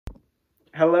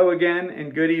Hello again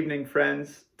and good evening,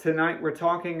 friends. Tonight we're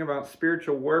talking about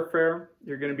spiritual warfare.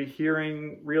 You're going to be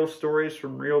hearing real stories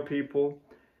from real people.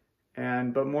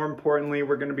 But more importantly,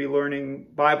 we're going to be learning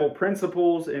Bible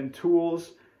principles and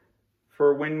tools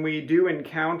for when we do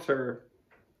encounter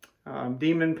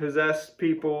demon-possessed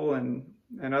people and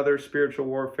other spiritual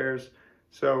warfares.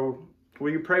 So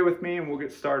will you pray with me and we'll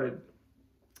get started.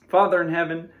 Father in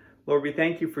heaven, Lord, we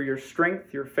thank you for your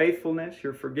strength, your faithfulness,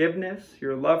 your forgiveness,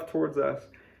 your love towards us.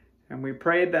 And we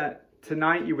pray that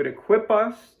tonight you would equip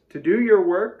us to do your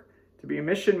work, to be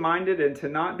mission-minded, and to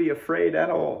not be afraid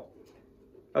at all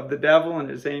of the devil and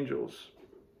his angels.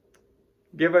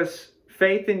 Give us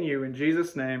faith in you. In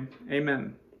Jesus' name,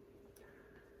 amen.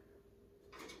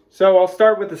 So I'll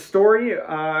start with a story.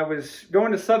 I was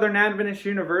going to Southern Adventist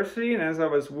University, and as I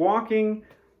was walking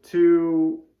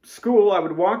to school, I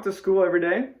would walk to school every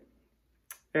day.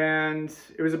 And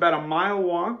it was about a mile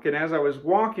walk. And as I was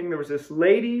walking, there was this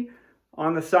lady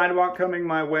on the sidewalk coming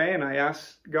my way. And I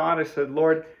asked God, I said,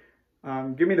 Lord,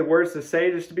 give me the words to say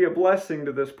just to be a blessing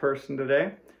to this person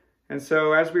today. And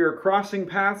so as we were crossing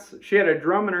paths, she had a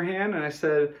drum in her hand. And I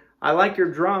said, I like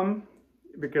your drum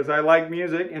because I like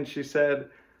music. And she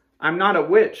said, I'm not a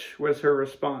witch, was her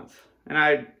response. And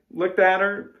I looked at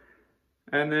her.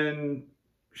 And then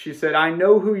she said, I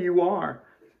know who you are.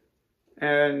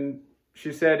 And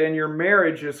she said, and your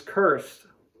marriage is cursed.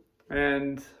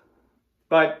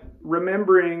 But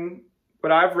remembering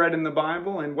what I've read in the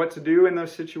Bible and what to do in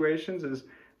those situations is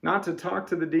not to talk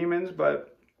to the demons,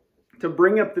 but to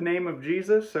bring up the name of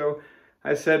Jesus. So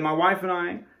I said, my wife and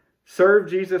I serve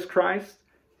Jesus Christ,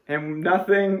 and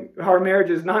our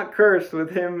marriage is not cursed with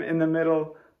him in the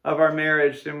middle of our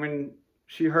marriage. And when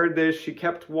she heard this, she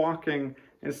kept walking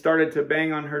and started to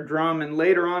bang on her drum. And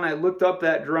later on, I looked up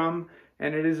that drum,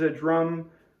 and it is a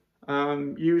drum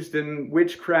used in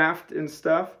witchcraft and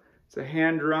stuff. It's a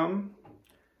hand drum.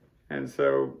 And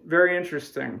so, very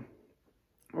interesting.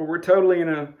 Well, we're totally in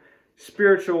a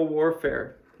spiritual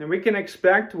warfare. And we can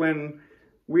expect when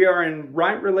we are in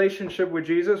right relationship with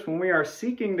Jesus, when we are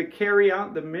seeking to carry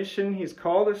out the mission he's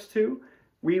called us to,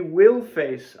 we will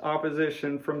face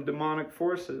opposition from demonic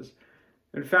forces.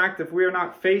 In fact, if we are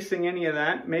not facing any of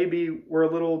that, maybe we're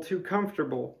a little too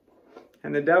comfortable.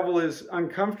 And the devil is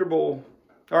comfortable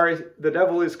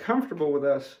with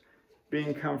us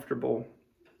being comfortable.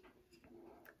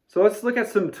 So let's look at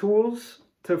some tools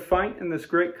to fight in this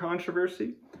great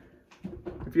controversy.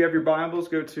 If you have your Bibles,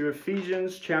 go to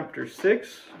Ephesians chapter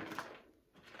 6.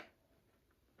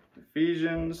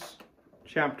 Ephesians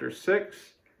chapter 6,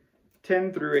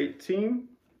 10 through 18.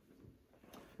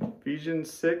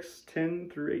 Ephesians 6,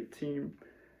 10 through 18.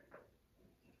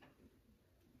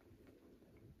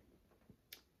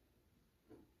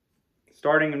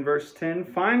 Starting in verse 10,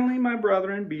 finally, my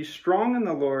brethren, be strong in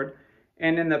the Lord,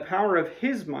 and in the power of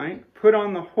his might, put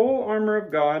on the whole armor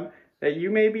of God, that you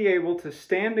may be able to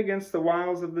stand against the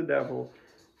wiles of the devil.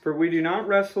 For we do not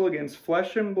wrestle against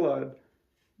flesh and blood,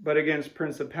 but against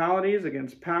principalities,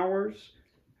 against powers,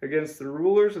 against the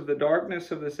rulers of the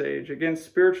darkness of this age, against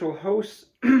spiritual hosts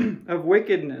of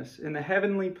wickedness in the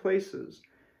heavenly places.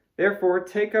 Therefore,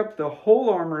 take up the whole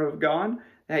armor of God,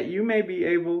 that you may be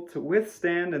able to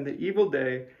withstand in the evil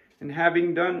day, and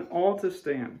having done all to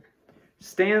stand.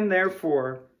 Stand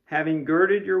therefore, having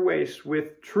girded your waist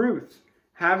with truth,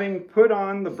 having put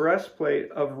on the breastplate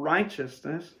of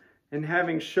righteousness, and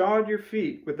having shod your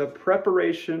feet with the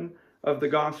preparation of the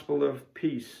gospel of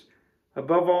peace.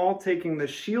 Above all, taking the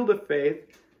shield of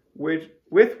faith, with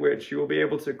which you will be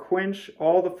able to quench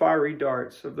all the fiery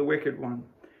darts of the wicked one.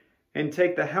 And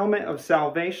take the helmet of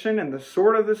salvation and the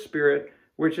sword of the Spirit,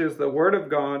 which is the word of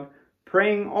God,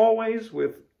 praying always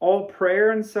with all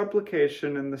prayer and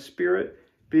supplication in the Spirit,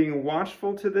 being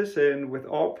watchful to this end with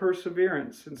all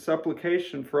perseverance and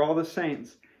supplication for all the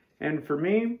saints, and for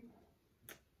me,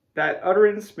 that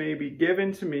utterance may be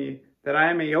given to me, that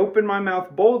I may open my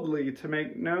mouth boldly to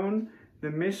make known the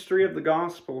mystery of the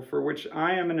gospel, for which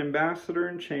I am an ambassador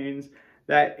in chains,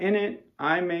 that in it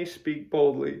I may speak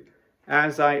boldly,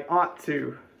 as I ought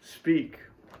to speak.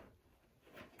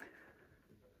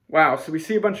 Wow, so we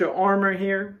see a bunch of armor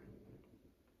here.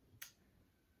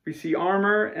 We see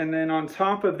armor, and then on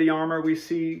top of the armor, we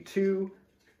see two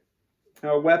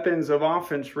weapons of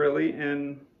offense, really.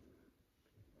 And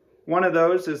one of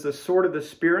those is the sword of the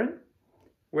Spirit,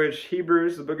 which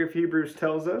the book of Hebrews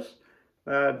tells us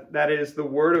that is the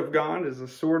word of God, is the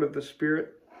sword of the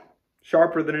Spirit,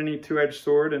 sharper than any two-edged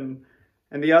sword. And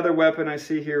the other weapon I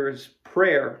see here is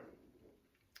prayer,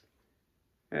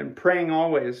 and praying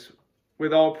always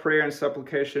with all prayer and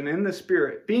supplication in the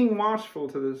Spirit, being watchful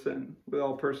to this end with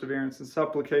all perseverance and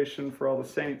supplication for all the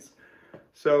saints.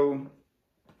 So,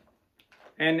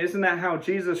 and isn't that how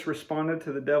Jesus responded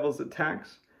to the devil's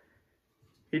attacks?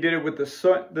 He did it with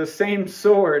the same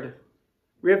sword.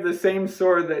 We have the same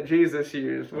sword that Jesus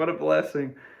used. What a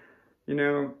blessing. You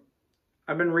know,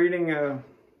 I've been reading a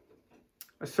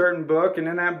certain book, and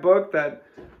in that book that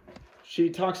she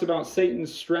talks about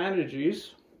Satan's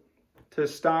strategies to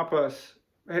stop us.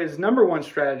 His number one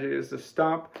strategy is to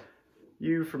stop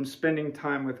you from spending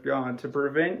time with God, to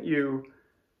prevent you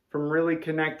from really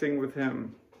connecting with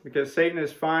Him. Because Satan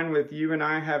is fine with you and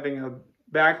I having a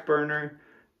back burner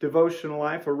devotional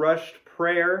life, a rushed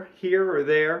prayer here or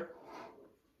there,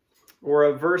 or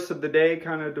a verse of the day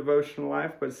kind of devotional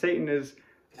life. But Satan is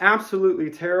absolutely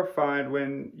terrified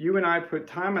when you and I put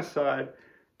time aside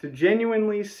to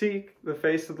genuinely seek the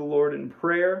face of the Lord in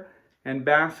prayer and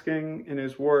basking in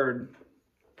His Word.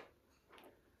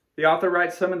 The author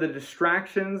writes some of the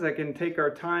distractions that can take our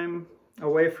time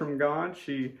away from God.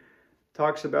 She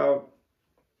talks about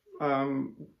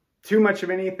too much of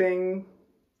anything,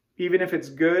 even if it's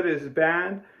good, is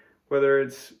bad, whether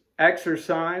it's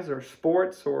exercise or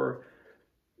sports or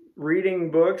reading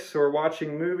books or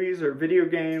watching movies or video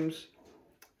games,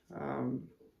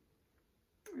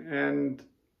 and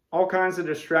all kinds of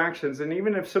distractions. And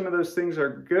even if some of those things are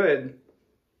good,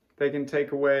 they can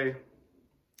take away.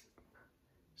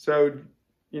 So,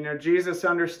 you know, Jesus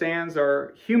understands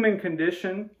our human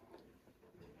condition.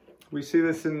 We see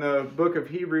this in the book of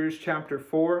Hebrews chapter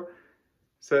 4. It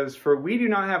says, "For we do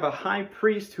not have a high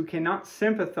priest who cannot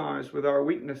sympathize with our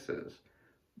weaknesses,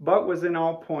 but was in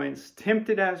all points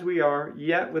tempted as we are,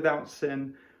 yet without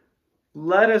sin.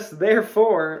 Let us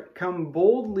therefore come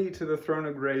boldly to the throne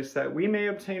of grace, that we may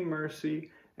obtain mercy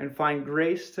and find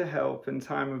grace to help in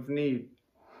time of need."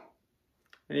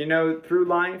 And you know, through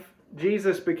life,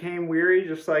 Jesus became weary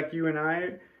just like you and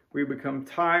I. We become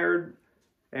tired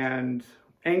and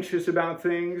anxious about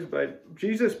things, but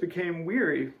Jesus became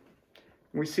weary.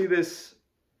 We see this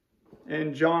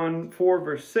in John 4,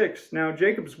 verse 6. "Now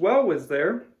Jacob's well was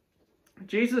there.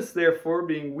 Jesus, therefore,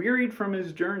 being wearied from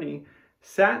his journey,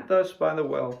 sat thus by the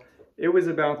well. It was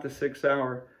about the 6th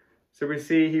hour." So we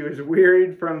see he was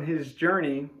wearied from his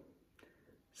journey.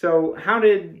 So how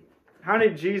did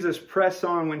Jesus press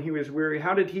on when he was weary?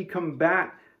 How did he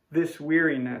combat this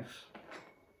weariness?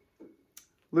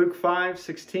 Luke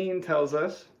 5:16 tells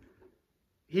us,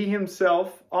 "He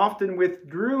himself often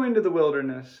withdrew into the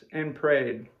wilderness and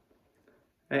prayed."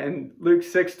 And Luke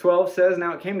 6:12 says,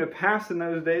 "Now it came to pass in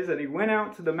those days that he went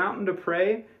out to the mountain to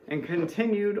pray and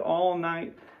continued all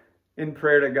night in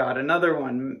prayer to God." Another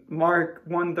one, Mark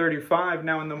 1:35,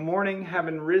 "Now in the morning,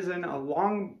 having risen a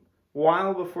long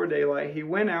while before daylight, he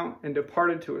went out and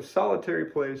departed to a solitary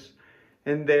place,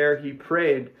 and there he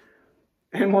prayed."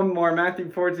 And one more, Matthew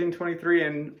 14:23,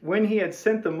 "And when he had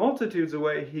sent the multitudes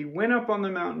away, he went up on the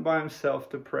mountain by himself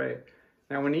to pray.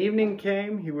 Now when evening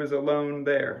came, he was alone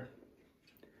there."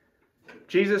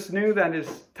 Jesus knew that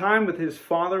his time with his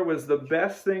Father was the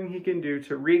best thing he can do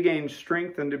to regain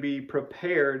strength and to be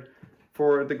prepared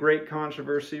for the great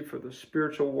controversy, for the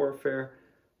spiritual warfare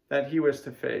that he was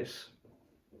to face.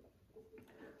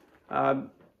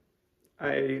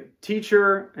 A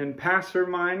teacher and pastor of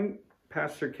mine,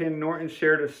 Pastor Ken Norton,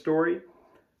 shared a story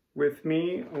with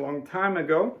me a long time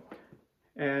ago.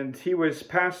 And he was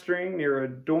pastoring near a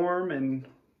dorm, and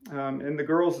in the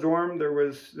girls' dorm there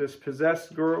was this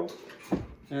possessed girl.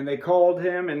 And they called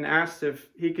him and asked if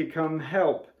he could come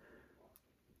help.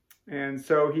 And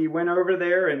so he went over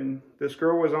there, and this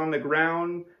girl was on the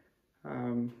ground,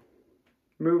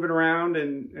 moving around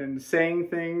and saying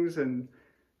things in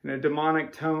a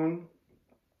demonic tone.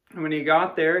 And when he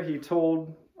got there, he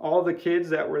told all the kids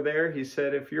that were there, he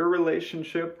said, "If your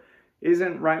relationship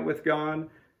isn't right with God,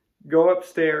 go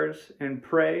upstairs and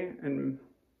pray and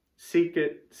seek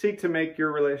to make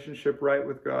your relationship right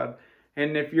with God.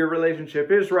 And if your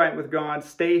relationship is right with God,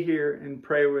 stay here and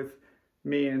pray with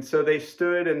me." And so they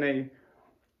stood and they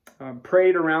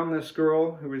prayed around this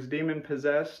girl who was demon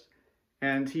possessed.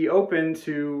 And he opened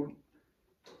to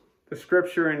the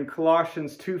scripture in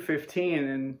Colossians 2:15.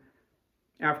 And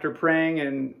after praying,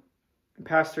 and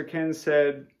Pastor Ken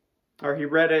said, or he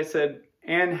read it, said,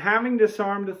 "And having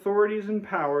disarmed authorities and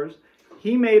powers,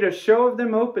 he made a show of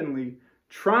them openly,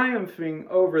 triumphing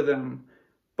over them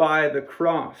by the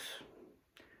cross."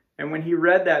 And when he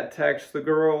read that text, the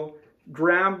girl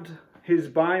grabbed his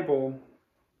Bible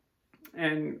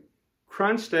and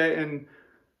crunched it and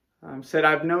said,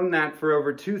 "I've known that for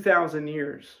over 2,000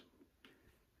 years.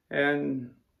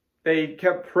 And they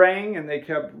kept praying and they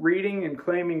kept reading and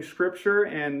claiming scripture.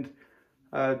 And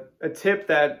a tip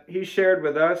that he shared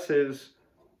with us is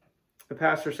the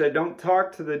pastor said, don't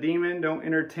talk to the demon, don't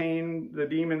entertain the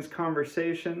demon's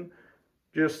conversation.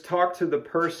 Just talk to the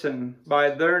person by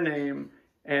their name,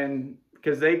 and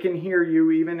because they can hear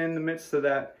you even in the midst of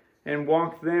that, and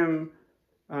walk them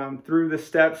through the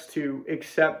steps to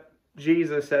accept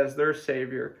Jesus as their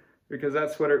Savior, because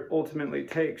that's what it ultimately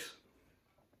takes.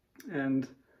 And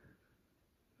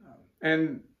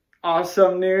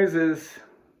awesome news is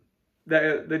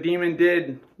that the demon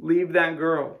did leave that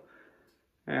girl,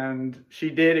 and she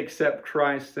did accept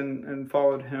Christ and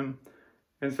followed him.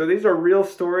 And so these are real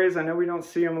stories. I know we don't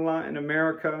see them a lot in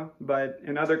America, but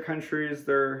in other countries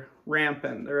they're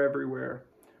rampant. They're everywhere.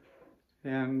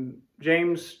 And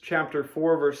James chapter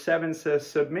 4 verse 7 says,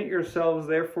 "Submit yourselves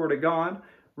therefore to God,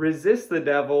 resist the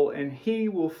devil, and he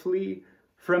will flee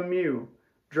from you.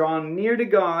 Draw near to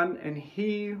God, and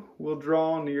he will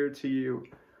draw near to you."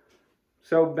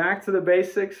 So back to the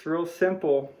basics, real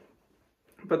simple,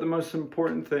 but the most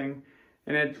important thing.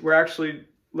 And we're actually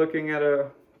looking at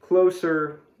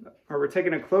we're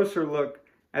taking a closer look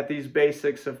at these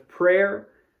basics of prayer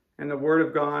and the Word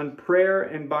of God, prayer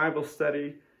and Bible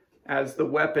study as the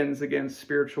weapons against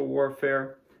spiritual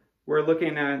warfare. We're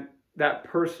looking at that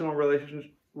personal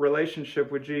relationship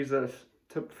with Jesus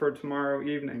for tomorrow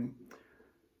evening.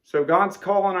 So God's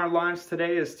call on our lives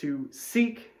today is to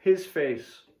seek his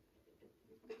face.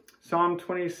 Psalm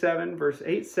 27 verse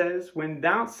 8 says, "When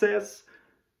thou sayest,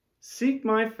 seek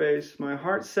my face, my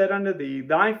heart said unto thee,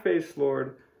 thy face,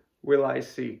 Lord, will I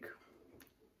seek."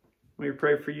 Let me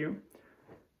pray for you.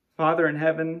 Father in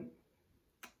heaven,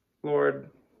 Lord,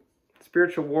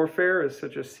 spiritual warfare is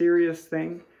such a serious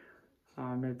thing.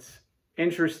 It's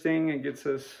interesting. It gets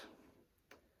us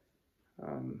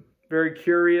very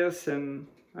curious, and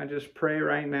I just pray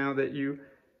right now that you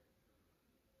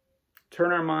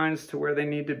turn our minds to where they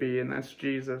need to be, and that's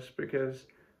Jesus, because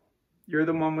you're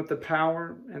the one with the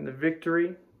power and the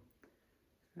victory.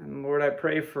 And Lord, I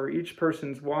pray for each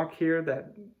person's walk here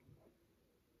that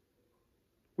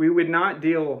we would not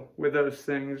deal with those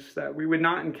things, that we would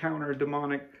not encounter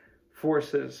demonic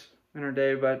forces in our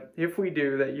day, but if we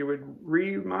do, that you would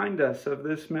remind us of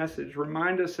this message,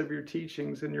 remind us of your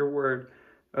teachings and your word,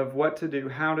 of what to do,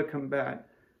 how to combat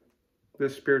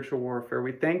this spiritual warfare.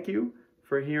 We thank you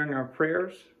for hearing our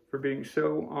prayers, for being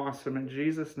so awesome. In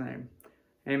Jesus' name,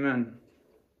 amen.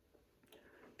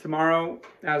 Tomorrow,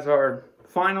 as our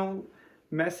final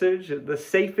message, the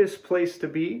safest place to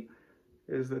be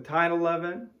is the title of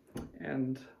it,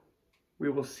 and we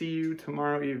will see you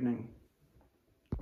tomorrow evening.